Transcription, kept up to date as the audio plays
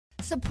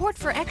Support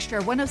for Extra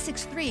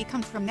 106.3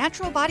 comes from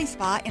Natural Body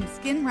Spa and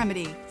Skin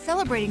Remedy,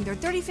 celebrating their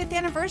 35th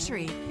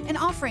anniversary and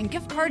offering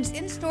gift cards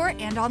in-store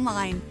and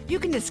online. You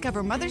can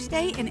discover Mother's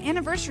Day and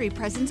anniversary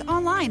presents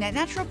online at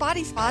Natural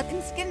Body Spa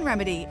and Skin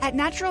Remedy at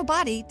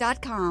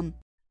naturalbody.com.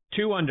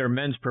 2 Under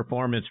men's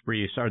performance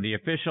briefs are the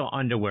official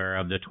underwear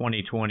of the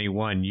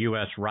 2021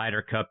 U.S.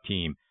 Ryder Cup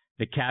team,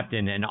 the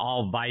captain and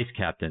all vice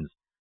captains.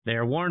 They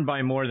are worn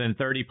by more than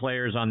 30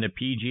 players on the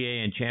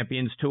PGA and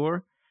Champions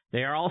Tour.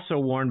 They are also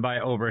worn by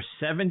over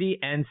 70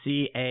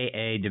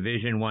 NCAA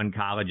Division I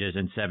colleges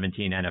and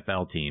 17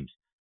 NFL teams.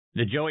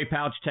 The Joey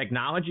Pouch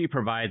technology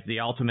provides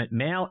the ultimate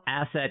male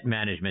asset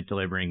management,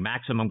 delivering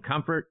maximum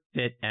comfort,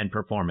 fit, and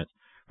performance,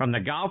 from the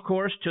golf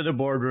course to the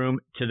boardroom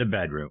to the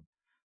bedroom.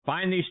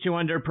 Find these 2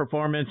 Under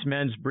performance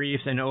men's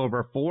briefs in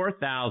over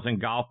 4,000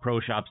 golf pro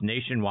shops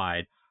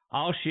nationwide,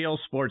 all Shield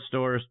sports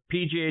stores,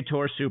 PGA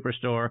Tour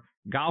Superstore,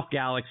 Golf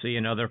Galaxy,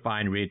 and other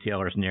fine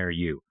retailers near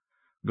you.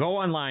 Go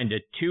online to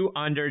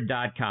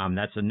 2under.com.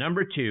 That's the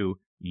number 2,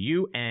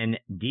 UNDR.com.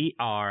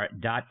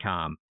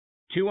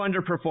 2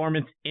 Under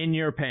performance in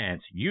your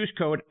pants. Use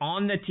code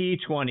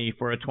ONTHE20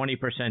 for a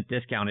 20%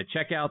 discount at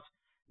checkouts.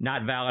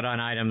 Not valid on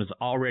items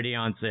already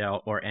on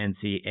sale or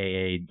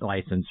NCAA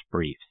licensed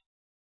briefs.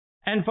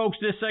 And folks,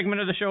 this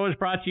segment of the show is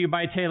brought to you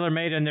by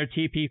TaylorMade and their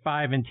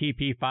TP5 and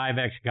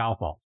TP5X golf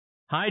balls.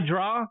 High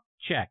draw?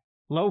 Check.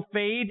 Low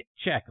fade?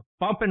 Check.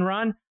 Bump and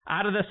run?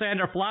 Out of the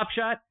sand or flop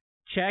shot?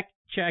 Check,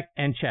 check,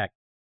 and check.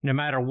 No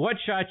matter what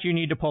shot you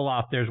need to pull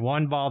off, there's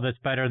one ball that's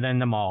better than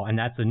them all, and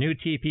that's the new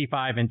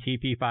TP5 and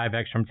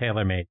TP5X from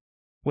TaylorMade.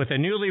 With a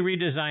newly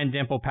redesigned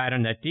dimple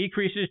pattern that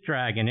decreases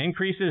drag and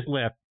increases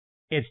lift,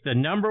 it's the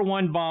number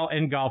 1 ball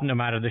in golf no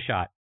matter the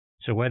shot.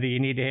 So whether you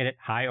need to hit it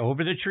high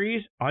over the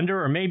trees,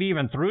 under, or maybe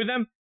even through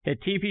them,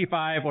 hit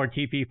TP5 or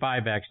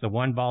TP5X, the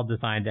one ball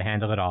designed to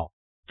handle it all.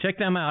 Check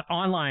them out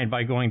online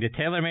by going to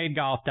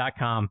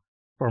TaylorMadeGolf.com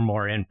for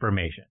more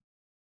information.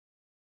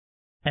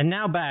 And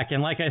now back,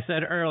 and like I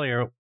said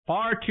earlier,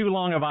 far too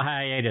long of a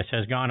hiatus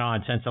has gone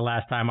on since the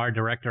last time our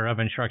Director of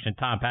Instruction,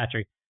 Tom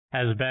Patrick,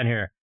 has been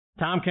here.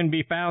 Tom can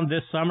be found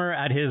this summer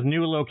at his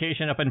new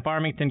location up in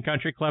Farmington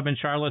Country Club in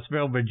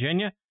Charlottesville,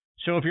 Virginia.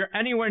 So if you're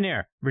anywhere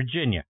near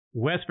Virginia,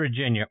 West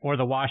Virginia, or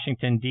the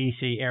Washington,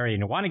 D.C. area,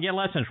 and you want to get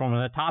lessons from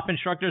one of the top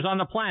instructors on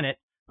the planet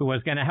who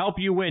is going to help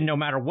you win no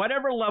matter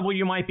whatever level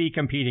you might be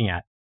competing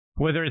at,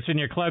 whether it's in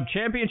your club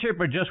championship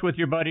or just with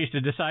your buddies to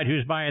decide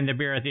who's buying the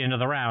beer at the end of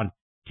the round,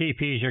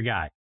 TP's your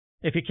guy.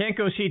 If you can't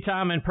go see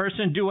Tom in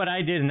person, do what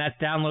I did, and that's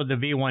download the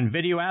V1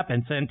 video app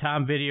and send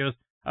Tom videos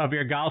of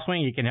your golf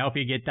swing. He can help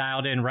you get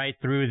dialed in right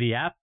through the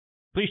app.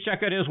 Please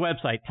check out his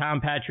website,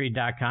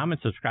 tompatry.com,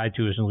 and subscribe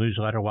to his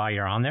newsletter while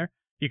you're on there.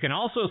 You can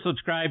also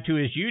subscribe to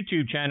his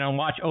YouTube channel and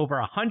watch over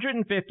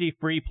 150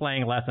 free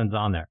playing lessons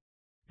on there.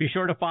 Be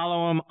sure to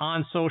follow him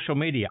on social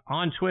media,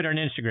 on Twitter and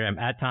Instagram,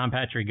 at Tom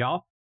Patry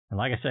Golf. And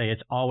like I say,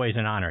 it's always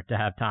an honor to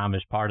have Tom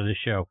as part of the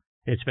show.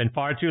 It's been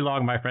far too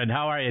long, my friend.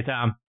 How are you,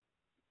 Tom?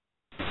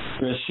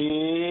 Chrissy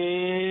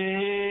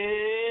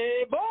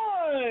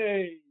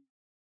boy!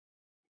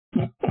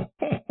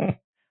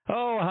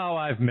 Oh, how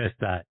I've missed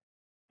that.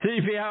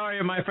 TP, how are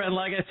you, my friend?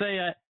 Like I say,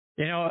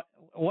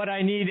 what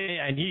I need,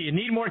 you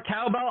need more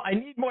cowbell. I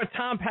need more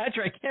Tom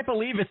Patrick. I can't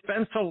believe it's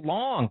been so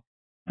long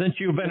since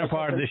you've been a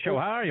part of the show.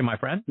 How are you, my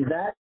friend?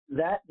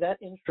 That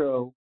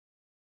intro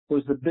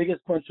was the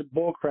biggest bunch of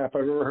bullcrap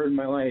I've ever heard in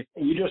my life.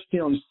 And you're just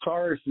feeling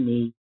sorry for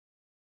me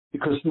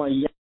because my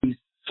Yankees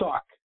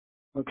suck,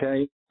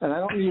 okay? And I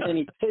don't need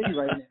any pity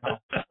right now.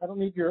 I don't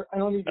need your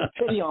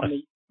pity on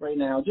me right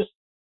now. Just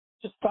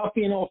stop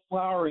being all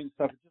flowery and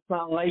stuff. It's just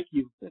not like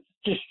you.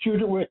 Just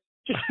shoot it right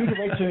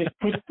to me.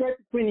 Put it right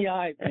between the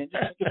eyes, man.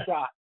 Just take a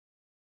shot.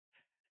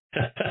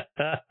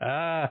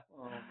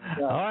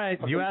 All right,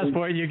 you asked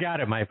for it, you got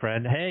it, my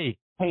friend. Hey,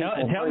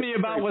 tell me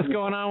about what's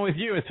going on with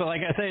you. So,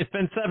 like I say, it's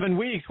been 7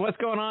 weeks. What's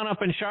going on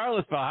up in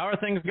Charlottesville? How are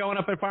things going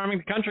up at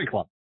Farmington Country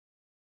Club?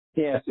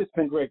 Yes, it's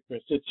been great,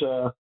 Chris. It's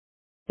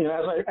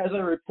as I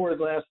reported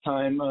last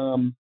time,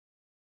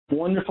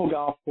 wonderful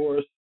golf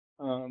course,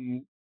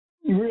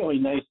 really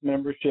nice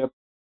membership,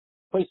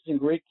 place is in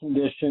great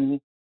condition,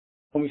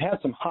 and we've had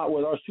some hot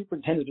weather. Our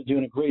superintendent's been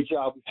doing a great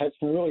job. We've had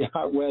some really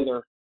hot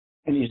weather,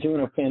 and he's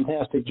doing a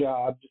fantastic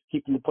job just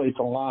keeping the place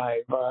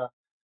alive. But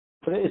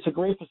it's a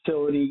great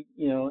facility,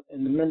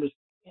 and the members,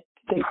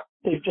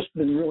 they've just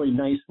been really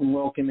nice and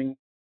welcoming.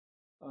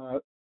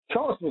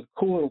 Charleston's a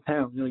cool little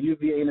town,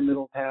 UVA in the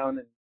middle of town,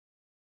 and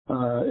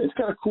it's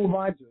got a cool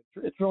vibe to it.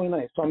 It's really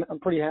nice. So I'm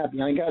pretty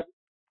happy. I got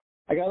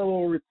a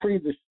little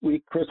reprieve this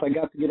week, Chris. I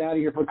got to get out of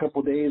here for a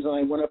couple of days, and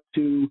I went up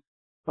to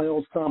my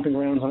old stomping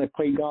grounds, and I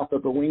played golf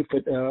up at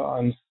Wingfoot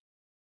on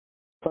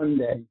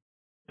Sunday.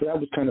 So that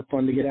was kind of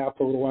fun to get out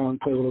for a little while and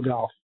play a little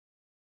golf.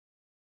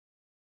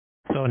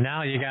 So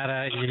now you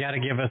gotta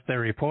give us the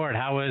report.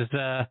 How was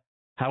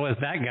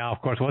that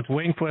golf course? What's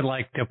Wingfoot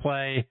like to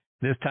play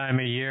this time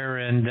of year,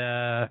 and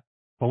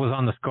what was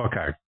on the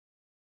scorecard?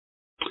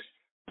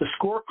 The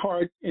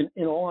scorecard, in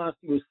all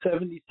honesty, was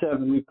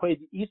 77. We played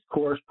the East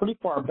course pretty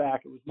far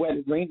back. It was wet.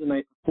 It rained the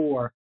night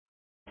before.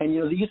 And,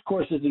 the East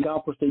Course is the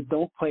golf course they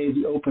don't play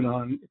the Open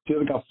on. It's the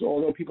other golf course,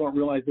 although people don't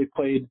realize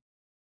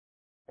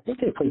I think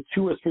they played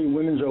 2 or 3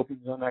 women's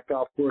Opens on that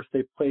golf course.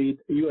 They played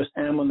a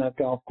USM on that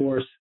golf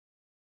course.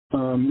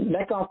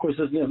 That golf course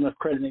doesn't have enough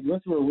credit. They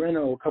went to a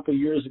reno a couple of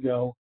years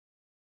ago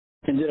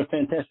and did a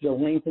fantastic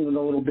job, lengthened it a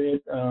little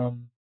bit.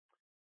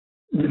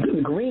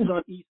 The greens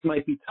on East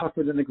might be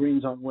tougher than the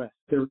greens on West.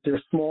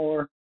 They're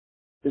smaller.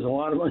 There's a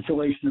lot of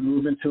undulation and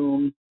movement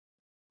to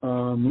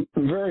them.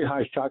 Very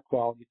high shot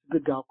quality. It's a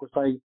good golf course.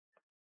 I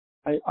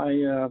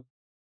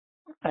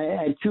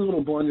had 2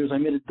 little blunders. I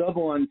made a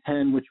double on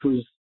 10, which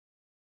was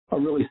a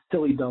really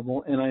silly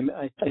double, and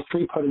I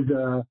three putted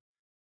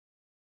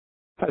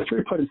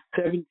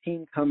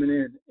 17 coming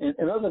in,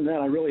 and other than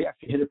that, I really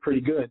actually hit it pretty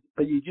good.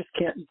 But you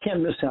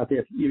can't miss out there.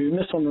 If you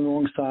miss on the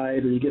wrong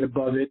side or you get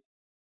above it,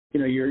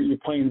 you're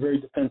playing very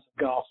defensive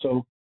golf.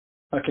 So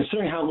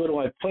considering how little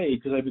I've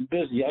played because I've been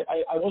busy,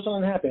 I wasn't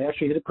unhappy. I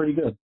actually hit it pretty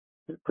good.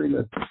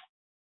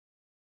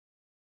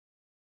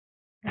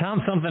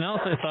 Tom, something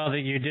else I saw that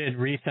you did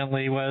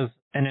recently was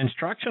an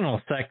instructional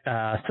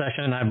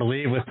session, I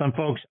believe, with some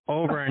folks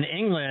over in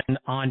England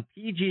on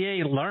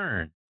PGA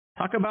Learn.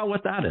 Talk about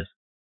what that is.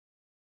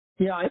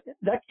 Yeah,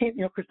 that came,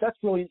 Chris, that's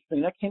really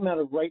interesting. That came out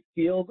of right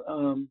field.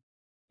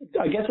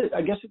 I guess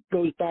it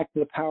goes back to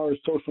the power of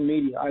social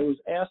media. I was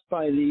asked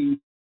by the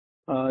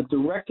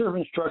director of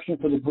instruction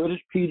for the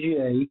British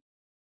PGA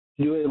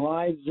to do a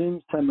live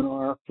Zoom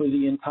seminar for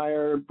the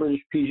entire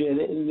British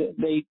PGA.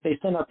 They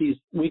send out these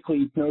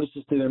weekly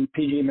notices to their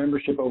PGA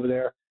membership over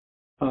there.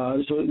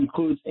 So it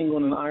includes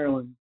England and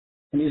Ireland.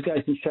 And these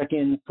guys can check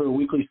in for a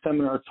weekly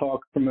seminar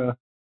talk from a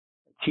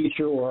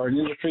teacher or an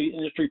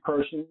industry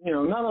person,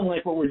 not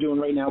unlike what we're doing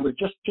right now, but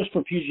just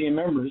for PGA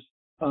members.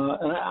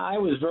 And I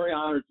was very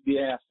honored to be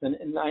asked.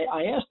 And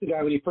I asked the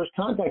guy when he first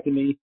contacted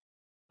me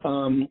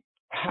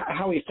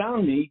how he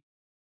found me.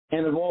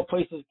 And of all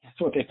places, guess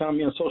what? They found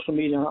me on social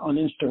media on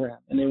Instagram.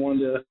 And they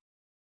wanted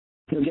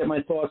to get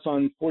my thoughts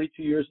on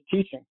 42 years of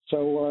teaching.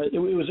 So it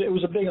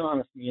was a big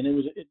honor for me.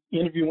 And the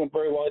interview went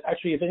very well.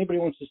 Actually, if anybody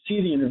wants to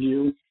see the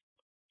interview,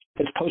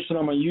 it's posted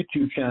on my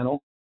YouTube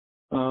channel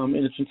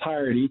in its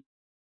entirety.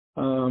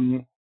 I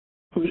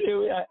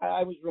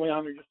was really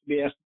honored just to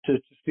be asked to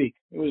speak.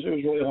 It was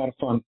really a lot of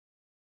fun.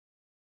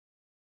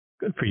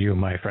 Good for you,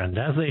 my friend,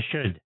 as they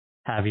should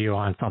have you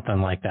on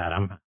something like that.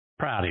 I'm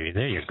proud of you.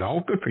 There you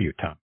go. Good for you,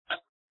 Tom.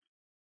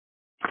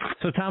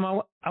 So,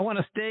 Tom, I want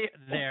to stay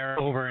there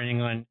over in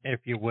England, if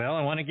you will.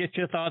 I want to get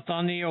your thoughts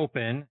on the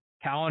Open.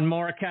 Colin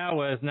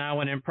Morikawa is now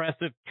an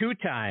impressive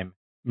 2-time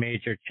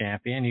major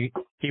champion.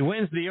 He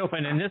wins the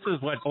Open, and this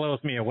is what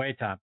blows me away,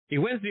 Tom. He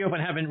wins the Open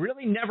having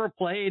really never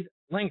played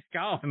links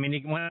golf. I mean,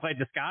 he went and played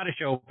the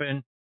Scottish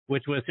Open,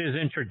 which was his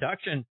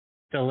introduction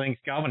to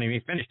links golf, and he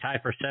finished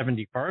tied for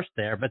 71st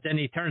there, but then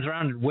he turns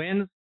around and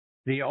wins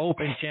the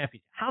Open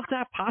championship. How's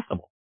that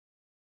possible?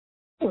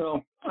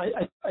 Well,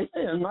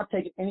 I'm not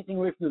taking anything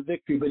away from the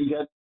victory, but he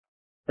got,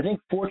 I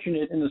think,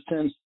 fortunate in the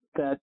sense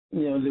that,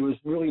 there was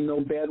really no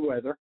bad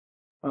weather.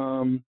 It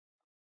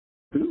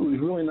was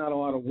really not a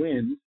lot of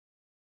wind.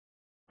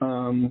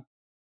 And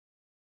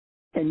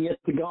yet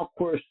the golf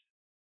course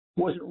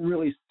wasn't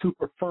really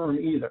super firm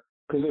either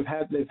because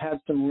they've had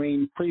some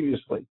rain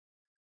previously.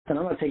 And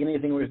I'm not taking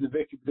anything away from the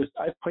victory because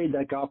I've played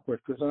that golf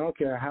course because I don't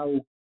care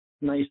how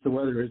nice the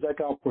weather is. That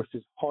golf course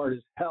is hard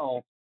as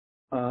hell.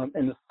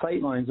 And the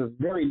sight lines are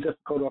very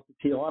difficult off the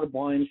tee. A lot of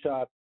blind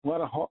shots,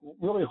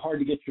 really hard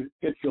to get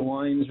your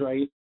lines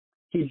right.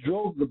 He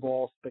drove the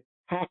ball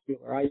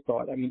spectacular, I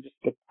thought. I mean, just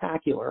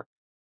spectacular.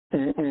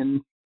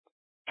 And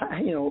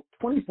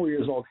 24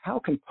 years old, how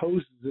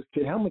composed is this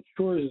kid? How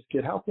mature is this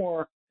kid? How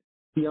far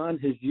beyond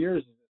his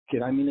years is this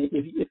kid? I mean,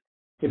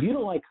 if you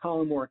don't like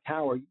Colin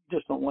Morikawa, you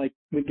just don't like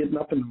getting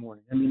up in the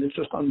morning. I mean, it's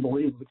just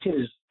unbelievable. The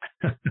kid is.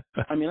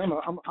 I mean,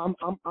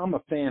 I'm a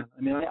fan.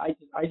 I mean,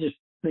 I just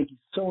think he's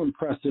so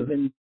impressive,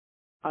 and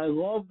I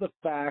love the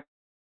fact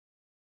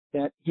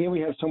that here we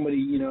have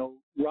somebody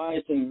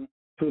rising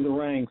through the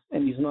ranks,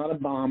 and he's not a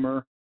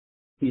bomber.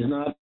 He's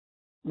not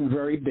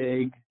very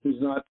big. He's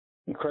not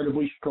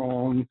incredibly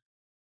strong.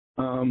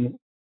 And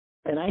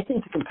I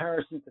think the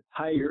comparison to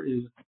Tiger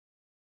is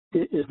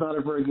not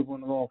a very good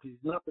one at all because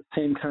he's not the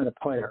same kind of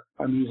player.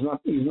 I mean,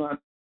 he's not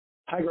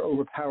Tiger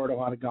overpowered a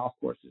lot of golf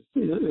courses.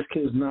 This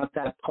kid is not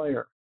that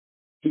player.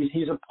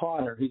 He's a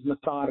plotter. He's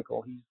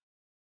methodical.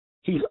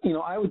 He's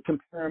I would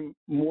compare him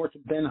more to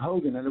Ben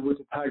Hogan than I would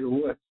to Tiger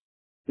Woods.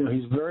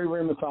 He's very,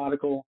 very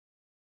methodical.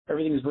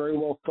 Everything is very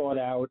well thought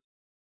out.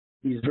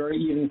 He's very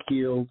even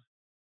keeled.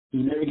 He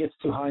never gets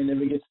too high,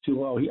 never gets too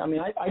low.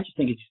 I just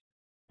think it's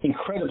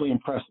incredibly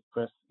impressive,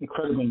 Chris.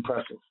 Incredibly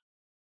impressive.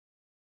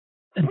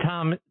 And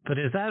Tom, but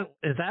is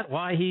that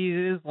why he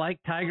is like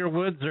Tiger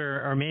Woods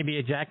or maybe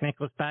a Jack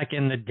Nicklaus back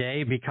in the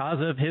day because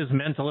of his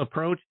mental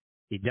approach?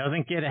 He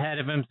doesn't get ahead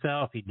of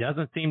himself. He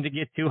doesn't seem to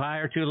get too high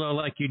or too low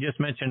like you just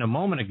mentioned a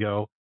moment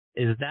ago.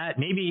 Is that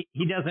maybe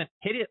he doesn't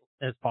hit it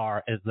as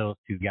far as those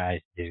two guys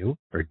do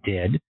or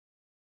did?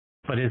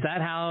 But is that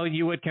how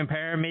you would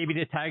compare maybe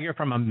to Tiger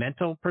from a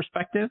mental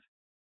perspective?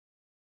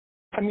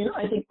 I mean,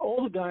 I think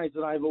all the guys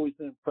that I've always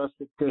been impressed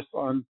with, Chris,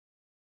 on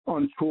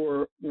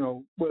tour,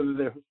 whether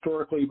they're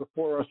historically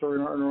before us or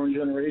in our own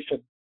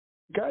generation,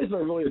 guys that I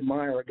really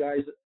admire are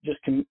guys that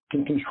just can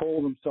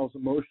control themselves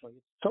emotionally.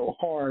 It's so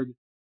hard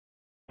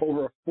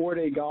over a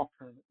 4-day golf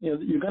tournament.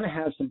 You're going to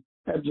have some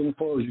ebbs and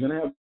flows. You're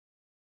going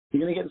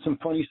to get in some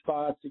funny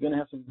spots. You're going to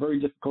have some very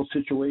difficult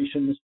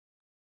situations,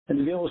 and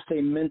to be able to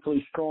stay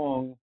mentally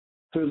strong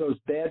through those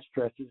bad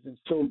stretches and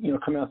still,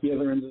 come out the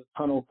other end of the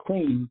tunnel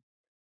clean.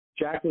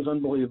 Jack was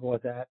unbelievable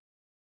at that.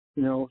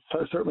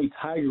 Certainly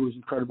Tiger was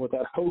incredible at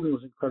that. Hogan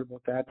was incredible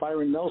at that.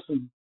 Byron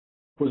Nelson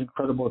was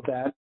incredible at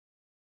that.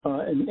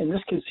 And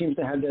this kid seems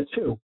to have that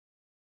too.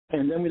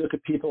 And then we look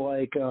at people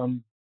like Bubba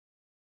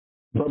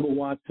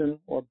Watson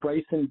or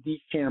Bryson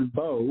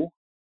DeChambeau,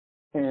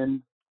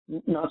 and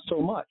not so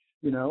much,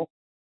 So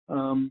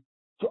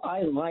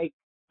I like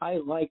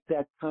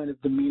that kind of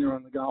demeanor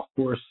on the golf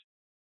course.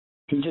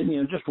 He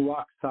just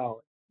rock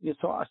solid.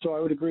 So I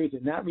would agree with you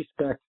in that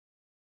respect.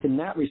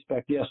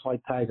 Yes,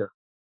 like Tiger.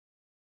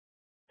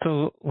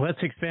 So let's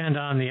expand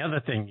on the other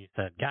thing you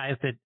said. Guys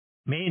that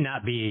may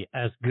not be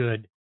as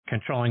good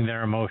controlling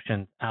their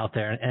emotions out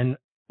there. And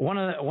one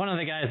of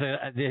the guys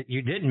that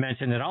you didn't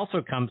mention that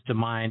also comes to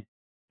mind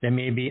that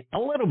may be a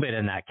little bit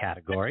in that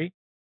category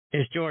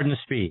is Jordan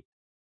Spieth.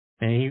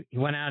 And he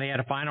went out, he had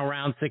a final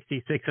round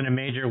 66 in a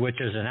major, which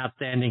is an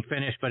outstanding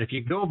finish. But if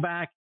you go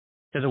back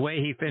to the way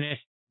he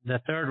finished the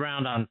third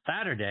round on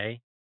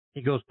Saturday,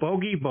 he goes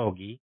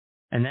bogey,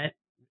 and that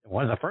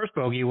one of the first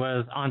bogey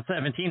was on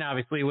 17,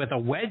 obviously, with a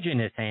wedge in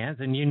his hands.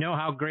 And you know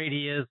how great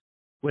he is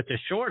with the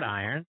short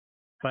iron.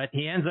 But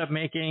he ends up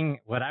making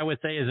what I would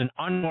say is an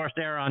unforced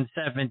error on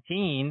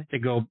 17 to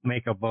go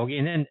make a bogey.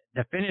 And then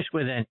to finish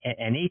with an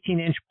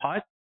 18-inch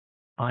putt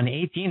on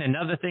 18.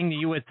 Another thing that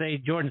you would say,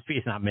 Jordan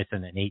Spieth's not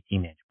missing an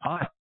 18-inch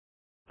putt,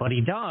 but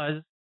he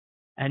does.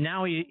 And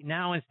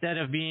now instead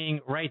of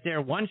being right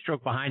there one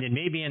stroke behind and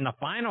maybe in the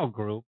final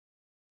group,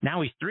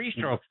 now he's 3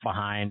 strokes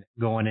behind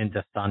going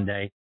into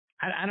Sunday.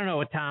 I don't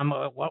know, Tom.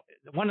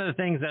 One of the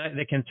things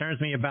that concerns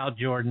me about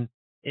Jordan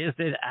is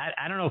that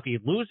I don't know if he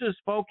loses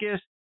focus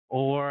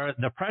or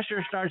the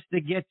pressure starts to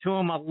get to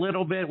him a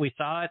little bit. We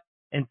saw it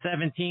in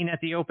 17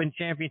 at the Open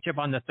Championship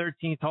on the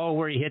 13th hole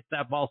where he hits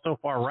that ball so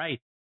far right.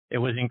 It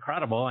was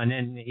incredible. And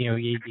then,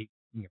 he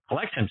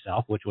collects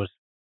himself, which was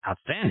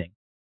outstanding.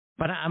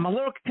 But I'm a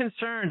little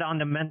concerned on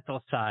the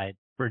mental side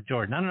for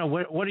Jordan. I don't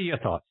know. What are your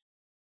thoughts?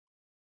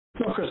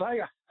 No, Chris, I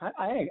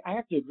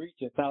have to agree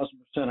to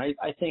 1,000%.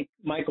 I think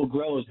Michael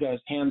Grella's got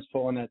his hands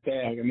full in that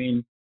bag. I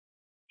mean,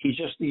 he's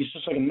just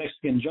like a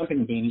Mexican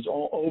jumping bean. He's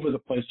all over the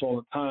place all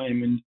the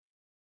time. And,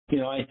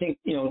 I think,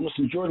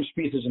 listen, Jordan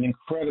Spieth is an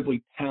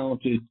incredibly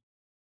talented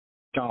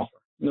golfer,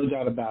 no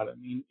doubt about it. I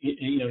mean,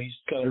 he's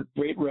got a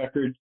great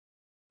record.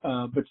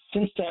 But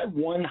since that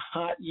one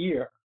hot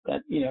year,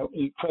 that,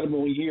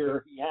 incredible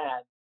year he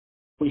had,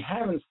 we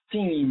haven't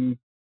seen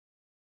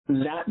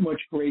that much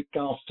great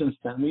golf since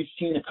then. We've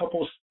seen a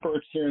couple of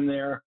spurts here and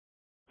there,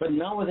 but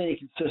not with any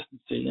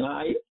consistency. And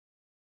I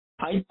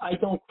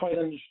don't quite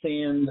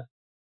understand,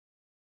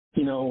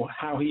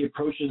 how he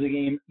approaches the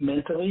game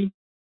mentally.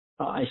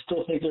 I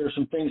still think there are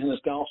some things in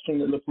his golf swing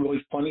that look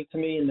really funny to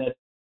me, and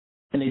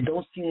they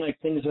don't seem like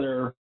things that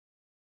are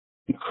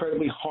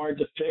incredibly hard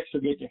to fix or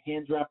get your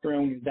hands wrapped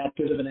around when you're that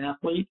good of an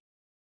athlete.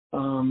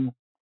 I'm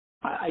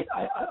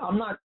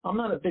not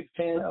a big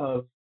fan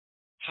of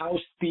how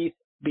Spieth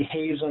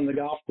behaves on the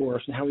golf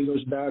course and how he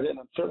goes about it, and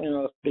I'm certainly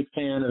not a big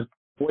fan of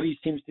what he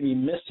seems to be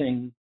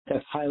missing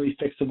that's highly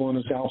fixable in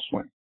his golf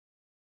swing.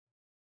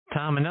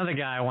 Tom, another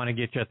guy I want to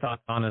get your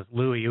thoughts on is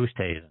Louis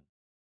Oosthuizen.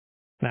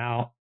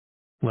 Now,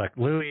 look,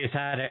 Louis has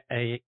had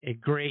a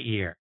great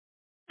year,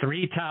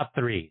 3 top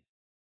 3s.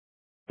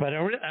 But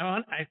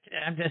I'm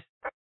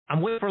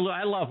with for Louis.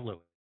 I love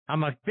Louis.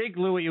 I'm a big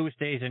Louis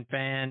Oosthuizen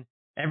fan.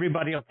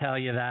 Everybody will tell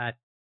you that.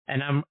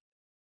 And I'm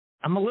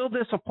a little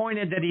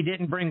disappointed that he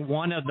didn't bring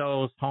one of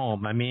those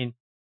home. I mean,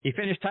 he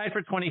finished tied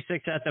for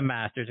 26 at the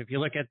Masters. If you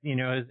look at,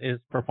 his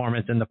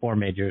performance in the 4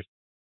 majors,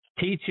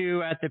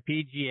 T2 at the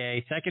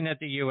PGA, 2nd at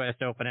the U.S.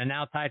 Open, and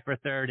now tied for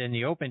 3rd in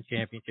the Open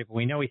Championship.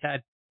 We know he's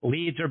had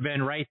leads or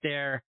been right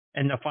there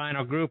in the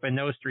final group in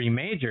those 3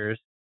 majors.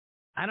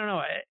 I don't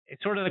know.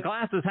 It's sort of the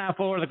glass is half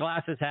full or the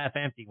glass is half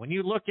empty. When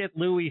you look at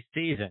Louis'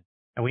 season,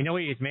 and we know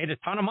he's made a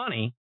ton of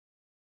money,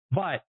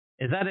 but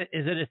is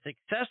it a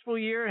successful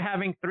year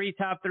having 3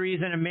 top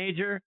 3s in a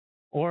major,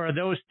 or are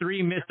those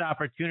 3 missed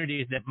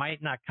opportunities that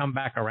might not come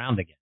back around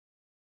again?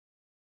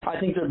 I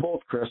think they're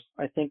both, Chris.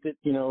 I think that,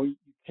 you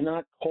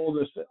cannot call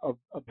this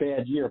a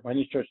bad year by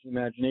any stretch of the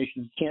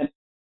imagination.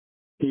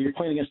 You're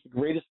playing against the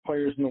greatest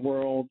players in the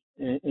world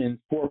in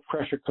 4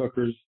 pressure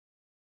cookers,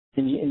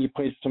 and you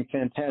played some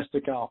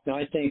fantastic golf. Now,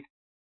 I think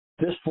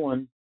this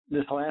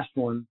last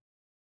one,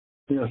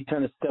 he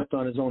kind of stepped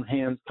on his own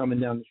hands coming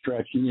down the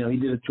stretch. He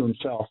did it to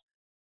himself.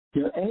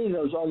 Any of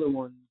those other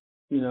ones,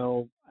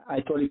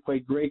 I thought he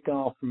played great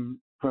golf from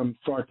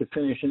start to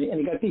finish, and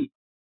he got beat.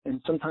 And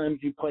sometimes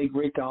you play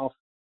great golf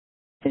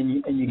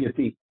and you get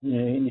beat.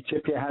 And you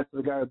tip your hat to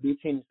the guy who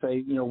beats you and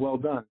you say, well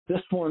done.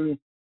 This one,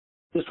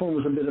 this one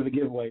was a bit of a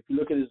giveaway. If you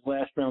look at his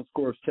last round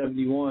score of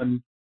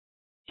 71,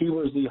 he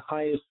was the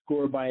highest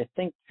score by, I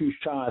think, 2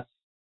 shots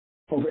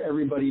over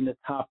everybody in the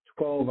top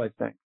 12, I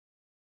think.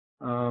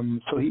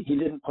 So he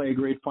didn't play a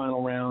great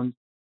final round.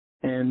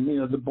 And,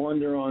 the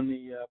blunder on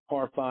the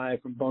par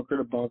 5 from bunker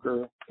to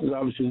bunker was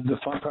obviously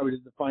probably the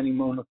defining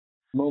moment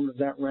of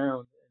that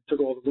round. It took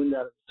all the wind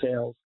out of the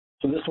sails.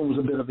 So this one was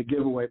a bit of a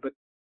giveaway. But,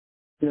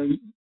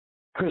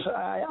 Chris,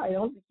 I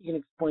don't think you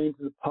can explain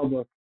to the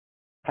public,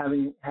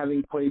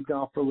 having played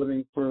golf for a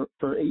living for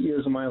 8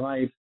 years of my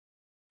life,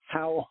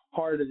 how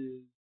hard it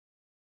is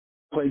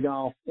to play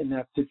golf in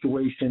that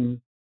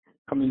situation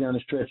coming down the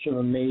stretch of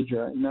a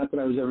major. And not that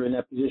I was ever in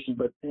that position,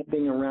 but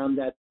being around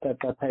that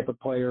type of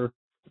player,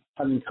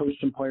 having coached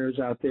some players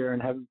out there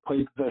and having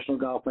played professional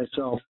golf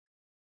myself,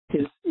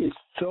 it's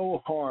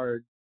so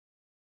hard,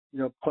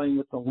 playing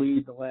with the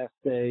lead the last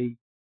day,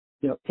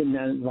 in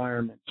that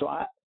environment. So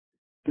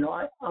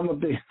I'm a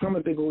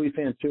big Louis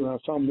fan too,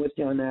 so I'm with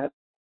you on that.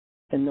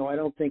 And no, I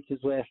don't think his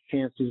last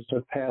chances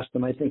have passed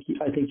him. I think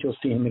you'll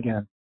see him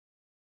again.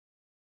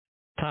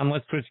 Tom,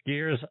 let's switch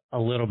gears a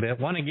little bit.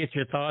 Want to get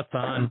your thoughts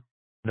on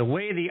the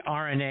way the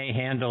R&A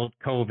handled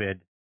COVID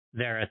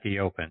there at the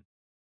Open,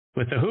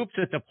 with the hoops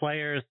that the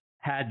players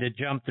had to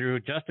jump through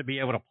just to be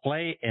able to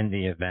play in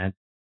the event.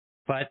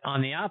 But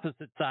on the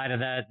opposite side of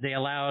that, they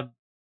allowed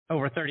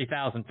over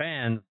 30,000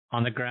 fans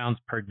on the grounds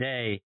per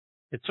day.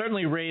 It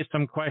certainly raised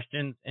some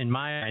questions in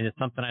my mind. It's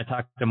something I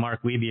talked to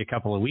Mark Wiebe a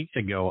couple of weeks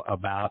ago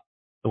about.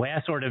 The way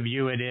I sort of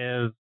view it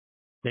is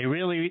they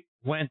really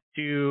went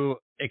to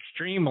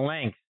extreme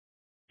lengths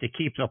to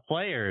keep the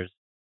players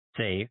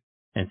safe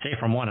and safe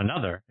from one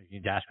another. You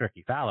need to ask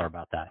Ricky Fowler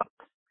about that.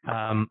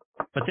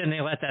 But then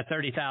they let that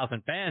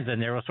 30,000 fans in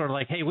there. It was sort of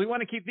like, hey, we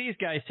want to keep these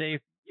guys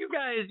safe. You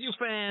guys, you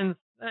fans,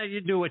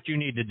 you do what you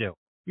need to do.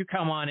 You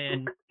come on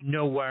in,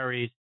 no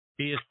worries,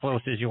 be as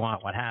close as you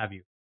want, what have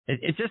you.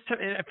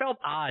 It felt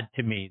odd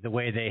to me the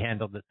way they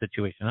handled the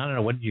situation. I don't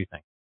know. What did you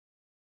think?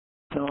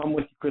 No, I'm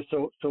with you, Chris.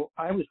 So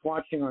I was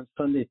watching on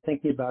Sunday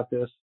thinking about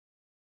this,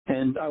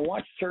 and I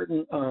watched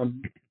certain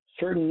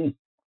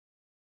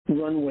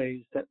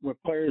runways where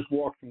players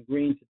walked from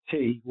green to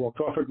tee, walked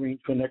off a green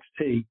to a next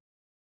tee,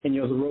 and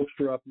the ropes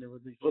were up, and there were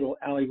these little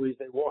alleyways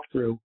they walked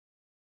through,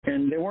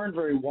 and they weren't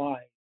very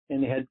wide,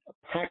 and they had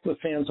packed with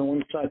fans on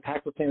one side,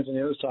 packed with fans on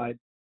the other side,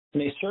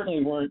 and they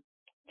certainly weren't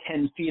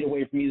 10 feet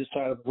away from either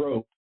side of the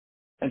rope,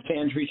 and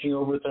fans reaching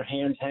over with their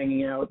hands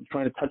hanging out and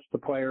trying to touch the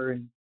player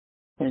and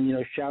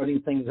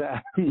shouting things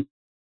at him.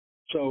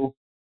 So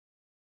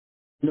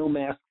no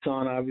masks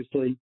on,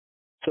 obviously.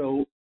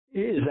 So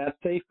is that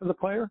safe for the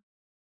player?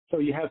 So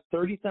you have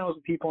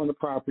 30,000 people on the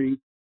property.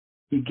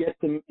 You get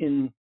them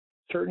in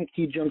certain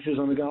key junctures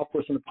on the golf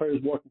course, and the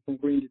player's walking from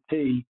green to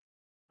tee,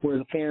 where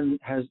the fan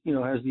has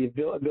the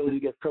ability to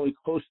get fairly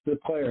close to the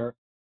player,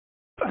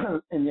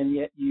 and then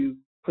yet you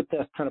put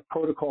that kind of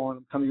protocol on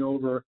them coming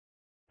over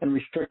and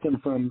restrict them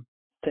from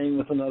staying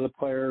with another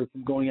player,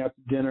 from going out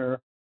to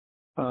dinner.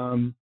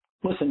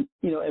 Listen,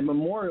 at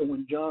Memorial,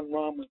 when John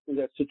Rahm went through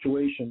that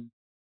situation,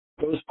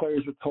 those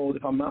players were told,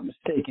 if I'm not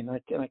mistaken,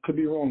 and I could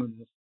be wrong on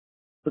this,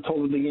 were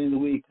told at the beginning of the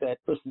week that,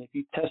 listen, if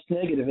you test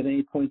negative at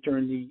any point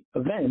during the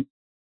event,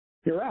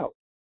 you're out.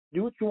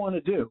 Do what you want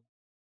to do.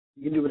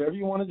 You can do whatever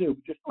you want to do,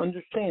 but just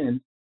understand,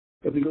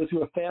 if we go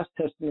through a fast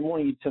test in the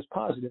morning, you test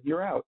positive,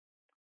 you're out.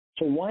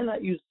 So why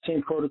not use the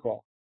same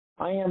protocol?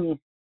 I am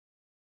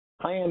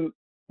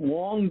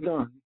long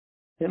done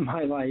in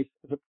my life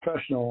as a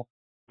professional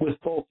with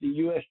both the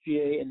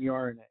USGA and the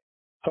R&A.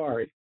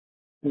 Sorry,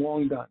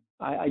 long done.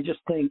 I just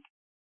think,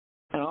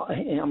 and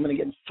I'm going to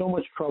get in so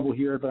much trouble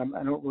here, but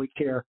I don't really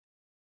care.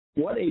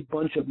 What a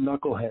bunch of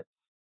knuckleheads.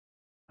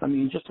 I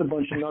mean, just a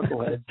bunch of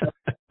knuckleheads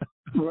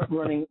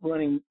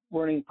running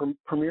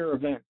premier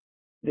events.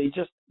 They're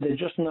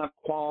just not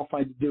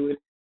qualified to do it.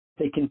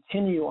 They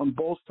continue on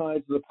both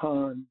sides of the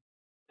pond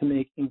to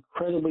make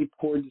incredibly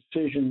poor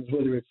decisions,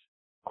 whether it's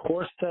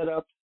course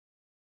setups,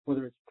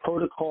 whether it's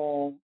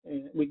protocol,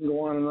 and we can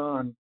go on and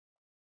on.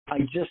 I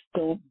just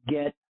don't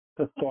get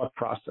the thought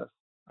process.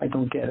 I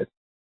don't get it.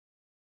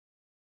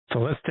 So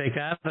let's take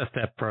that a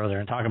step further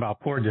and talk about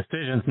poor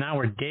decisions. Now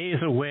we're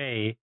days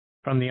away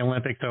from the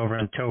Olympics over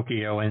in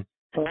Tokyo, and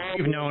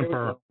we've known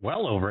for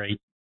well over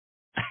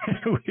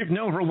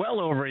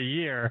a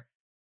year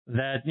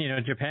that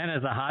Japan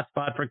is a hot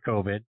spot for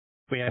COVID.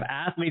 We have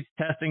athletes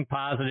testing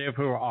positive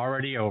who are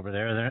already over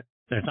there.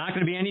 There's not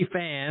going to be any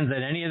fans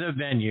at any of the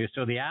venues,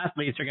 so the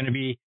athletes are going to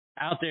be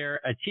out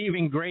there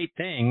achieving great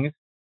things,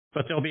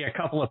 but there'll be a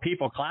couple of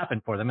people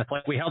clapping for them. It's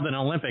like we held an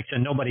Olympics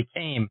and nobody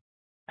came.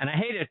 And I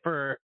hate it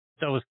for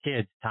those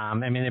kids,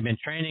 Tom. I mean, they've been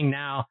training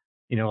now.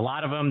 A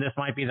lot of them, this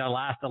might be their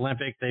last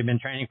Olympics. They've been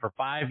training for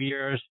 5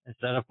 years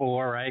instead of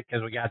 4, right?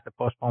 Because we got the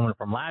postponement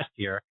from last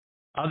year.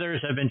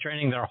 Others have been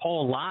training their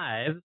whole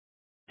lives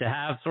to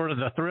have sort of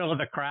the thrill of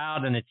the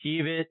crowd and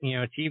achieve it,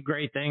 achieve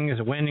great things,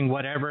 winning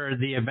whatever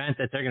the event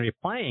that they're going to be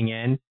playing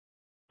in.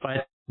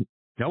 But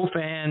no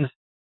fans.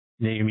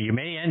 You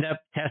may end up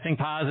testing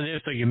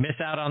positive, so you miss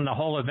out on the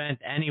whole event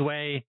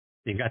anyway.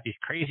 They've got these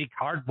crazy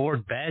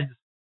cardboard beds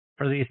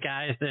for these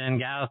guys and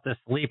gals to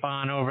sleep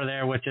on over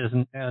there, which is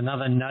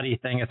another nutty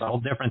thing. It's a whole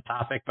different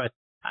topic. But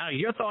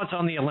your thoughts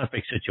on the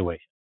Olympic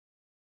situation?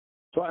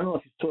 So I don't know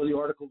if you saw the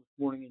article this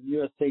morning in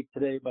USA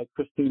Today by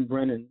Christine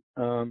Brennan,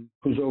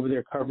 who's over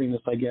there covering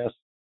this, I guess.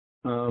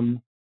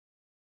 And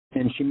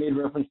she made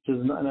reference to,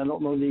 and I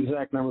don't know the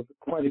exact number, but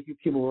quite a few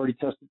people already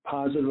tested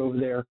positive over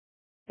there.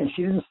 And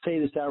she didn't say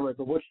this outright,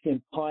 but what she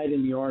implied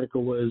in the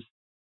article was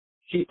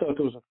she thought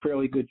there was a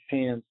fairly good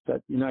chance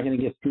that you're not going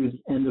to get through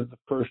the end of the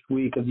first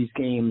week of these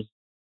games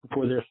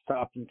before they're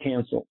stopped and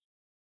canceled.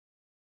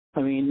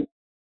 I mean,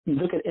 you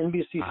look at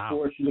NBC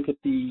Sports, you look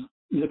at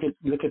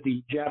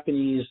the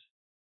Japanese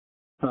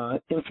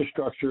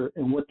infrastructure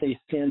and what they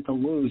stand to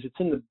lose. It's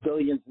in the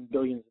billions and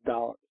billions of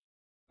dollars.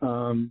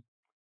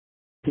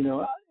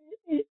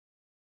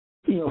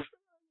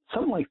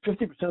 Something like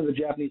 50% of the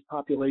Japanese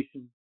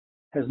population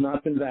has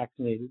not been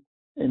vaccinated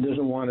and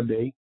doesn't want to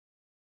be.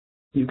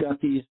 You've got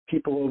these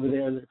people over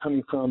there that are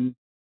coming from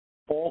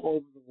all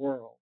over the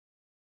world.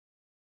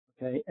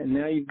 Okay, and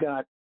now you've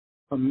got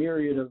a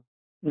myriad of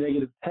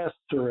negative tests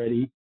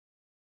already.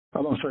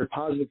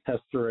 Positive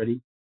tests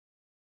already.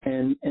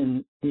 And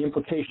the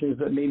implication is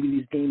that maybe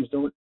these games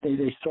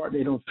they start,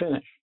 they don't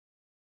finish.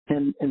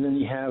 And then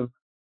you have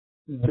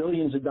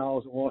billions of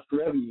dollars of lost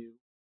revenue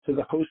to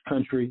the host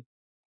country.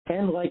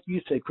 And like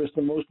you say, Chris,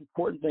 the most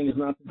important thing is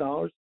not the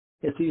dollars.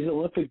 It's these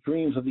Olympic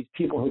dreams of these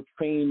people who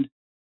trained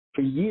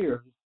for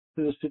years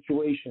to this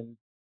situation.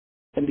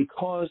 And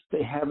because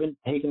they haven't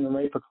taken the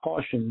right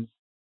precautions,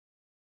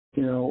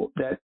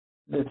 that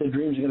their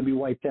dreams are going to be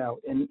wiped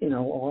out. And,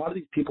 a lot of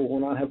these people will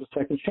not have a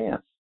second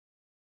chance.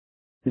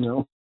 It's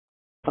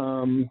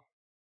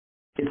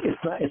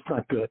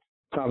not good.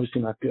 It's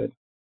obviously not good.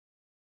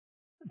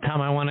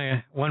 Tom, I want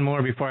one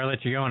more before I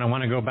let you go, and I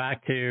want to go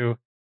back to,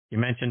 you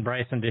mentioned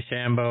Bryson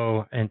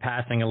DeChambeau in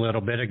passing a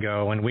little bit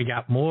ago, and we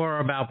got more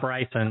about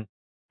Bryson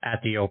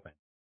at the Open.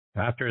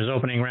 After his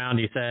opening round,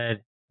 he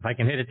said, if I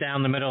can hit it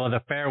down the middle of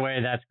the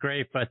fairway, that's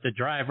great, but the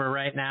driver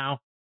right now,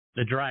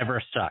 the driver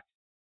sucks.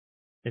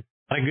 It's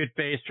not a good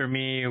face for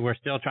me. We're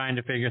still trying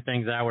to figure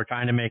things out. We're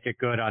trying to make it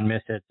good on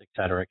miss hits, et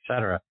cetera, et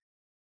cetera.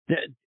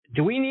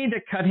 Do we need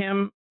to cut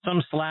him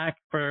some slack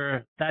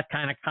for that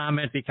kind of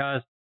comment?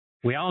 Because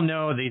we all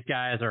know these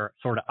guys are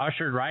sort of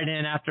ushered right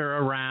in after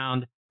a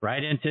round,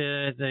 right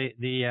into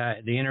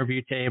the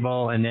interview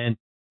table, and then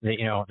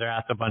they're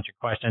asked a bunch of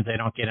questions. They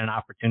don't get an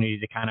opportunity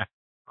to kind of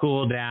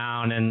cool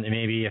down, and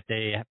maybe if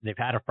they've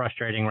had a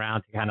frustrating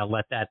round, to kind of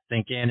let that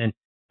sink in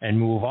and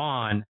move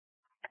on.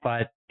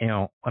 But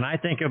when I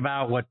think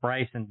about what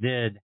Bryson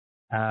did,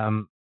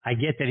 I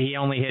get that he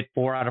only hit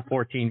 4 out of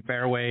 14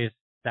 fairways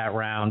that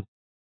round,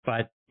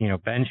 but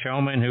Ben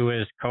Showman, who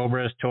is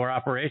Cobra's tour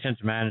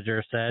operations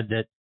manager, said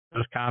that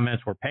those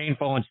comments were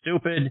painful and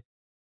stupid.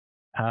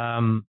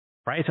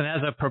 Bryson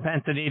has a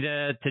propensity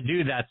to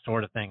do that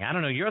sort of thing. I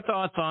don't know your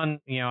thoughts on,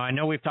 I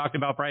know we've talked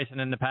about Bryson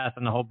in the past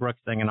and the whole Brooks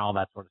thing and all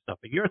that sort of stuff,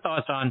 but your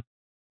thoughts on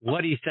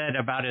what he said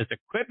about his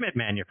equipment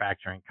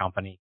manufacturing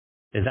company.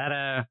 Is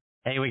that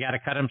hey, we got to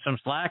cut him some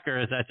slack, or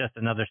is that just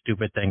another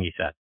stupid thing he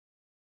said?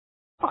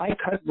 I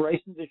cut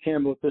Bryson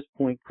DeChambeau at this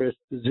point, Chris,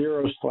 to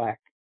zero slack.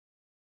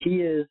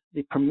 He is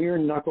the premier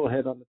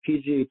knucklehead on the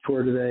PGA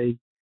Tour today,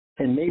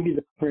 and maybe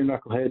the premier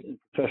knucklehead in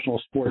professional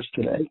sports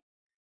today.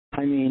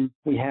 I mean,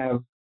 we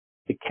have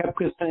the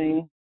Koepka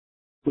thing,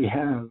 we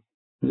have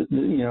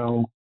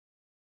the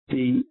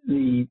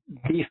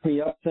beef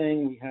me up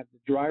thing, we have the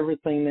driver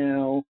thing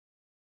now,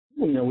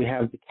 we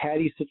have the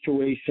caddy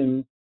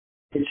situation.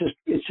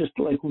 It's just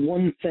like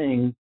one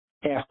thing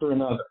after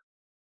another.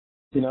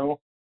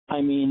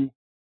 I mean,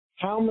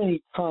 how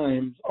many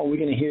times are we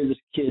going to hear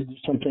this kid do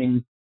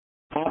something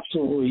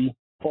absolutely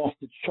off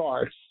the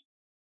charts,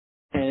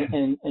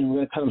 and we're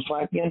going to cut him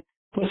slack again?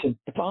 Listen,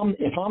 if I'm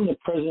the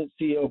president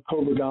CEO of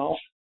Cobra Golf,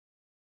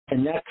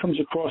 and that comes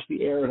across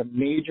the air at a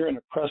major and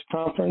a press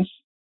conference,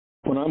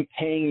 when I'm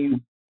paying you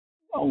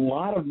a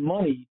lot of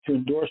money to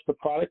endorse the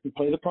product and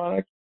play the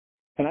product,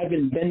 and I've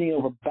been bending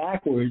over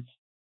backwards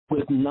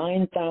with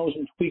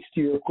 9,000 tweaks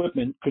to your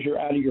equipment because you're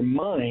out of your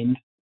mind,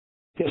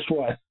 guess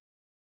what?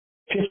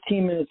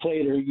 15 minutes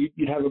later,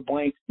 you'd have a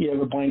blank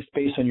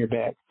space on your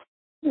bag.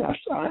 Yes,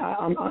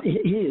 I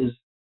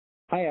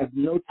have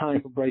no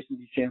time for Bryson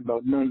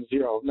DeChambeau, none,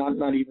 zero,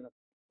 not even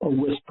a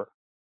whisper.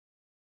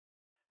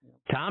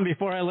 Tom,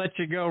 before I let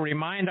you go,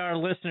 remind our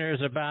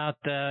listeners about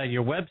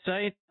your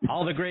website,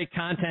 all the great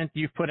content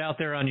you've put out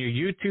there on your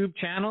YouTube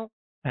channel,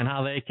 and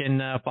how they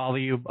can follow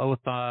you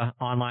both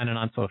online and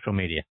on social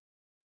media.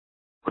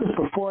 Chris,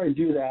 before I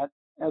do that,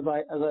 as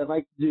I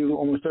like to do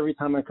almost every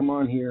time I come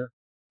on here,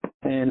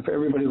 and for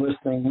everybody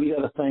listening, we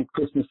got to thank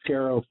Chris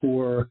Mascaro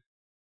for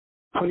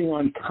putting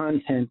on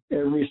content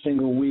every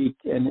single week.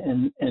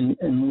 And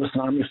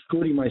listen, I'm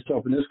excluding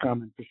myself in this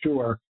comment for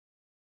sure.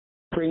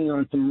 Bringing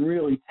on some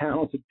really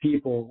talented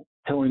people,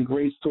 telling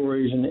great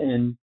stories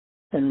and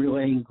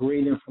relaying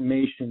great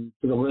information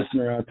to the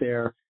listener out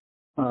there.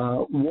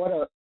 What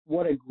a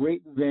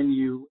great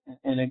venue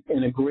and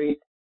a great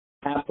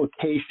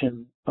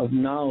application of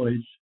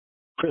knowledge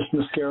Chris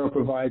Mascaro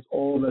provides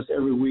all of us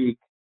every week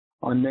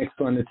on Next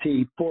on the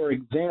Tee. For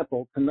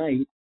example,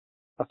 tonight,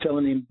 a fellow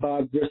named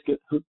Bob Brisket,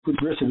 who's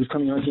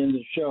coming on at the end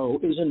of the show,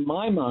 is in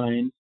my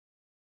mind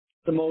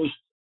the most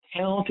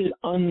talented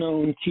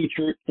unknown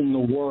teacher in the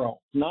world.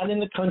 Not in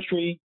the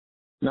country,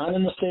 not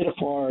in the state of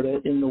Florida,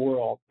 in the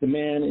world. The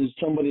man is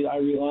somebody I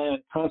rely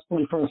on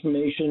constantly for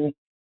information.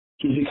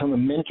 He's become a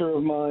mentor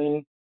of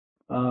mine.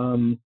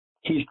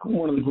 He's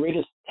one of the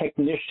greatest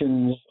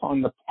technicians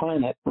on the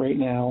planet right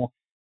now,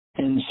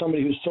 and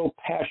somebody who's so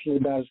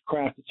passionate about his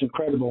craft, it's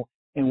incredible.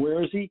 And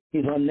where is he?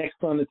 He's on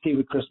Next on the Tee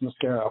with Chris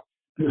Mascaro,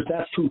 because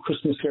that's who Chris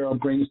Mascaro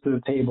brings to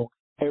the table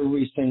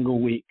every single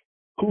week.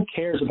 Who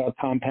cares about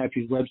Tom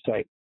Patry's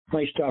website?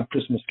 Nice job,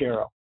 Chris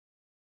Mascaro.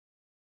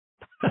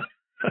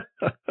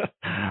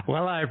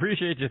 Well, I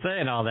appreciate you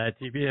saying all that,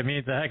 TP. It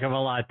means a heck of a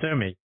lot to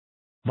me.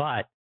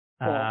 But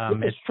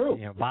it's true.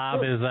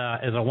 Bob is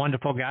a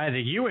wonderful guy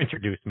that you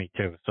introduced me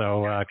to.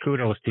 So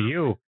kudos to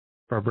you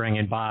for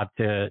bringing Bob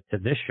to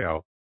this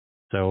show.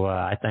 So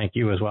I thank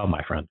you as well,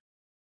 my friend.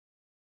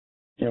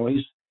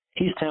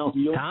 He's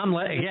talented. Tom,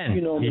 again,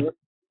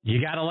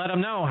 you got to let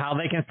them know how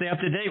they can stay up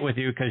to date with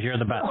you, because you're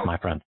the best, my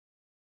friend.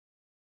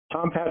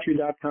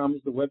 TomPatry.com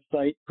is the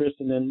website, Chris,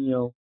 and then,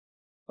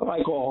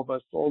 like all of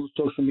us, all the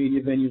social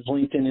media venues,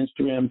 LinkedIn,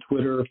 Instagram,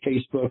 Twitter,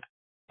 Facebook,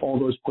 all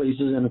those places.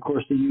 And, of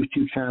course, the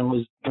YouTube channel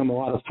has become a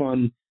lot of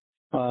fun.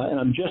 And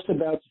I'm just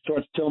about to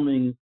start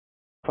filming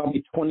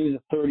probably 20 to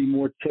 30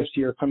 more tips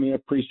here coming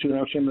up pretty soon.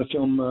 Actually, I'm going to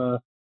film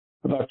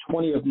about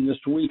 20 of them this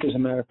week, as a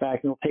matter of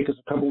fact. And it'll take us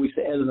a couple weeks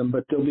to edit them,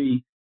 but there'll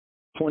be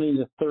 20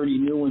 to 30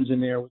 new ones in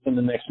there within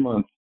the next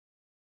month.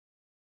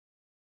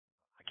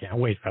 I can't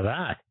wait for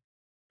that.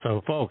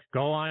 So, folks,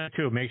 go on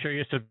too. Make sure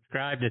you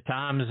subscribe to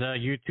Tom's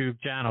YouTube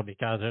channel,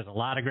 because there's a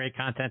lot of great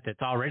content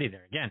that's already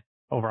there. Again,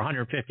 over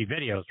 150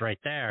 videos right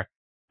there.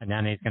 And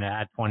then he's going to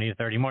add 20 to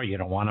 30 more. You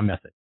don't want to miss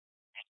it.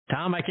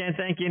 Tom, I can't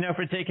thank you enough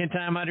for taking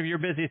time out of your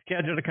busy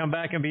schedule to come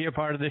back and be a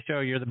part of the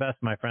show. You're the best,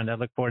 my friend. I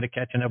look forward to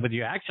catching up with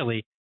you.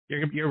 Actually,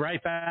 you're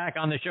right back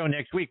on the show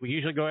next week. We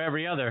usually go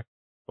every other.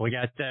 We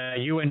got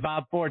you and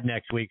Bob Ford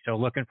next week, so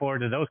looking forward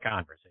to those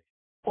conversations.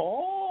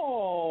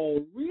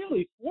 Oh,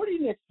 really? 40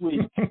 next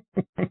week?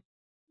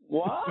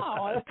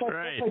 Wow, that's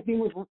like being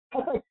with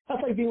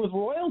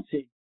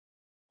royalty.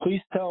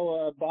 Please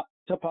tell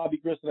Bobby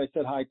Gris that I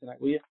said hi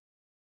tonight, will you?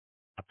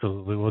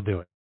 Absolutely, we'll do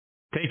it.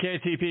 Take care,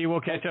 TP. We'll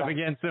catch up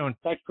again soon.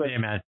 Thanks, Chris. See you,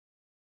 man.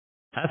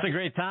 That's a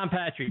great Tom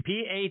Patry,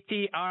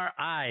 Patri.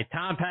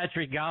 Tom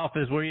Patry Golf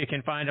is where you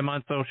can find him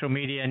on social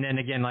media. And then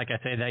again, like I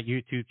say, that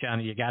YouTube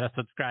channel, you got to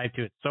subscribe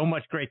to it. So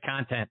much great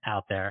content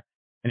out there.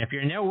 And if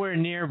you're nowhere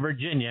near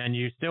Virginia and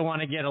you still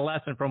want to get a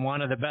lesson from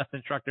one of the best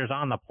instructors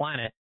on the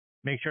planet,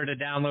 make sure to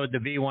download the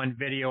V1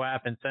 video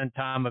app and send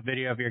Tom a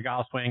video of your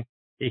golf swing.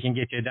 He can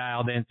get you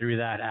dialed in through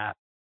that app.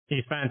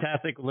 He's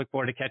fantastic. We look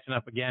forward to catching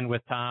up again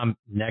with Tom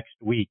next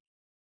week.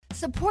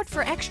 Support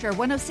for Extra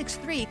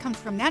 106.3 comes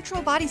from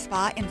Natural Body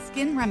Spa and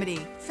Skin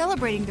Remedy,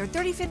 celebrating their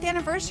 35th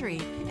anniversary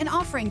and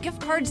offering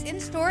gift cards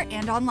in-store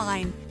and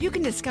online. You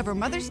can discover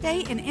Mother's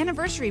Day and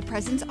anniversary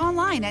presents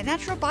online at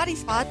Natural Body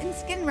Spa and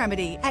Skin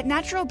Remedy at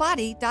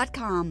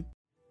naturalbody.com.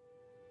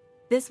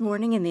 This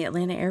morning in the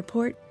Atlanta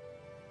airport,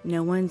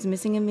 no one's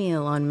missing a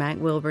meal on Mac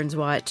Wilburn's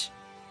watch.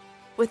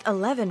 With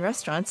 11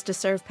 restaurants to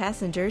serve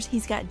passengers,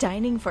 he's got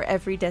dining for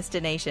every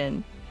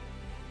destination.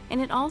 And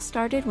it all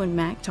started when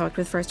Mac talked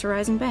with First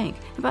Horizon Bank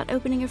about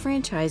opening a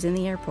franchise in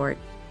the airport.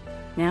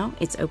 Now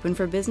it's open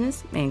for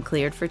business and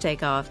cleared for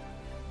takeoff.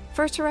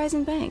 First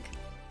Horizon Bank.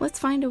 Let's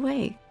find a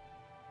way.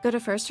 Go to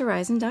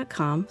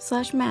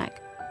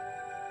firsthorizon.com/Mac.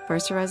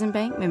 First Horizon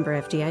Bank,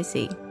 member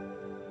FDIC.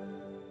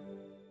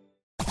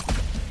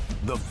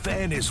 The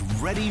Fan is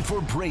ready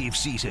for Brave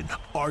season.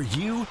 Are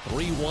you?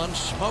 3-1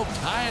 smoked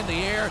high in the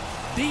air,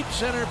 deep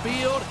center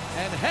field,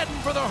 and heading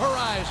for the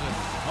horizon.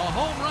 A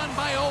home run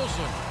by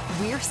Olsen.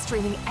 We're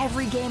streaming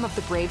every game of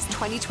the Braves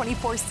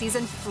 2024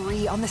 season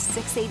free on the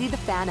 680 The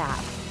Fan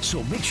app.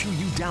 So make sure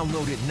you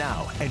download it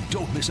now and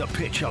don't miss a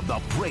pitch of the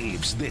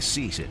Braves this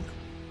season.